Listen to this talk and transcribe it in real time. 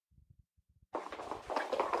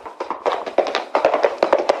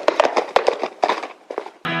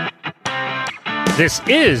This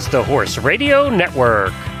is the Horse Radio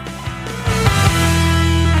Network.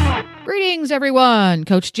 Greetings, everyone.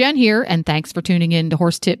 Coach Jen here, and thanks for tuning in to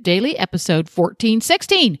Horse Tip Daily, episode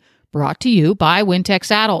 1416, brought to you by Wintec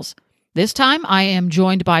Saddles. This time, I am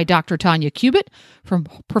joined by Dr. Tanya Cubitt from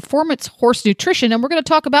Performance Horse Nutrition, and we're going to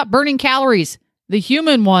talk about burning calories, the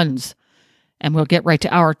human ones. And we'll get right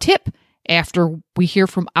to our tip after we hear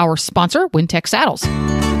from our sponsor, Wintec Saddles.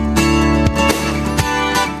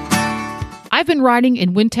 I've been riding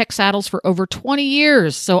in Wintec saddles for over 20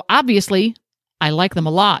 years, so obviously, I like them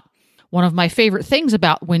a lot. One of my favorite things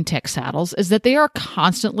about Wintec saddles is that they are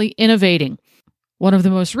constantly innovating. One of the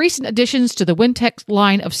most recent additions to the Wintec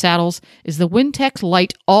line of saddles is the Wintec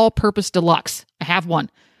Light All-Purpose Deluxe. I have one.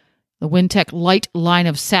 The Wintec Light line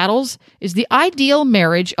of saddles is the ideal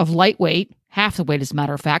marriage of lightweight, half the weight as a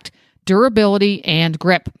matter of fact, durability, and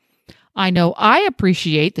grip. I know I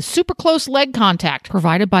appreciate the super close leg contact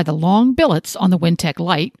provided by the long billets on the Wintec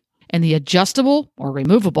Light, and the adjustable or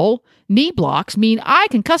removable knee blocks mean I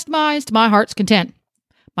can customize to my heart's content.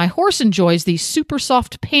 My horse enjoys these super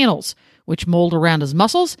soft panels, which mold around his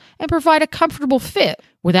muscles and provide a comfortable fit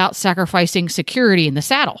without sacrificing security in the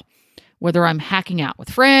saddle. Whether I'm hacking out with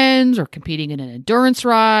friends or competing in an endurance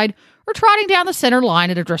ride or trotting down the center line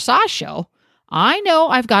at a dressage show, I know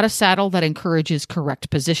I've got a saddle that encourages correct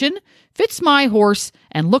position, fits my horse,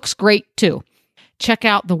 and looks great too. Check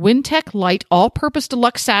out the Wintec Light All-Purpose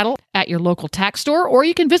Deluxe Saddle at your local tack store, or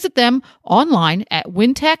you can visit them online at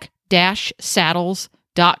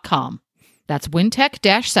wintec-saddles.com. That's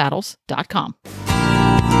wintec-saddles.com.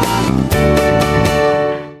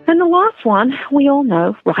 And the last one, we all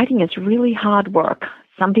know riding is really hard work.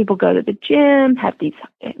 Some people go to the gym, have these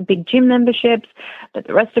big gym memberships, but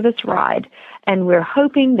the rest of us ride. And we're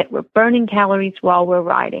hoping that we're burning calories while we're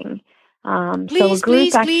riding. Please.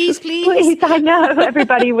 I know.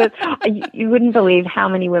 Everybody was, you wouldn't believe how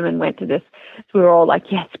many women went to this. So we were all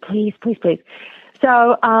like, yes, please.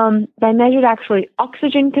 So they measured actually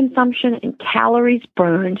oxygen consumption and calories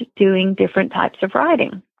burned doing different types of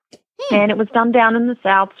riding. And it was done down in the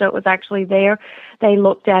South, so it was actually there. They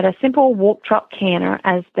looked at a simple walk, trot, canter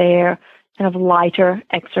as their kind of lighter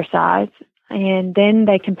exercise. And then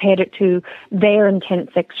they compared it to their intense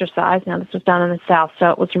exercise. Now, this was done in the South, so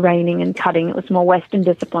it was reining and cutting. It was more Western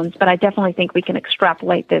disciplines. But I definitely think we can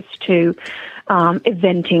extrapolate this to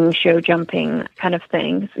eventing, show jumping kind of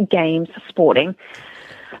things, games, sporting.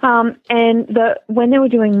 When they were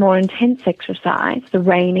doing more intense exercise, the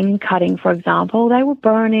reining and cutting, for example, were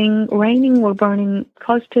burning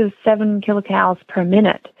close to 7 kilocalories per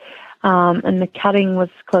minute. And the cutting was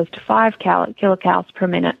close to 5 kilocalories per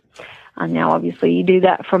minute. Now, obviously, you do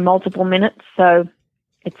that for multiple minutes, so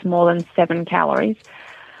it's more than 7 calories.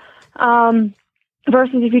 Versus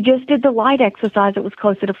if you just did the light exercise, it was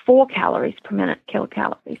closer to 4 calories per minute,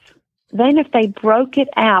 kilocalories. Then if they broke it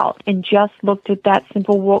out and just looked at that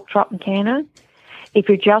simple walk, trot, and canter, if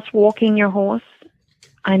you're just walking your horse,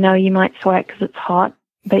 I know you might sweat because it's hot,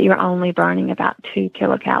 but you're only burning about 2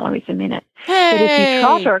 kilocalories a minute. Hey. But if you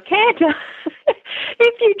trot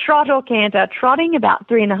or canter, trotting about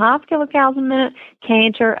 3.5 kilocalories a minute,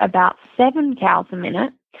 canter about 7 calories a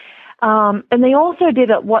minute. And they also did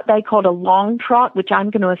what they called a long trot, which I'm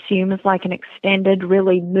going to assume is like an extended,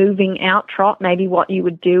 really moving out trot, maybe what you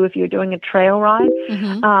would do if you're doing a trail ride.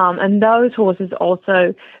 Mm-hmm. And those horses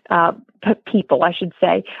also, people, I should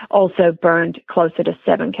say, also burned closer to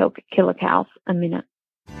 7 kilocalories a minute.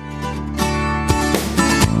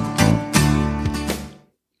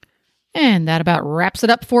 And that about wraps it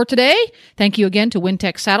up for today. Thank you again to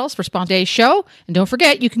Wintec Saddles for sponsoring today's show. And don't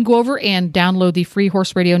forget, you can go over and download the free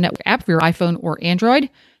Horse Radio Network app for your iPhone or Android.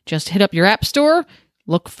 Just hit up your app store,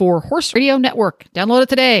 look for Horse Radio Network. Download it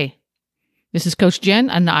today. This is Coach Jen,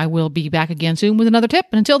 and I will be back again soon with another tip.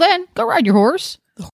 And until then, go ride your horse.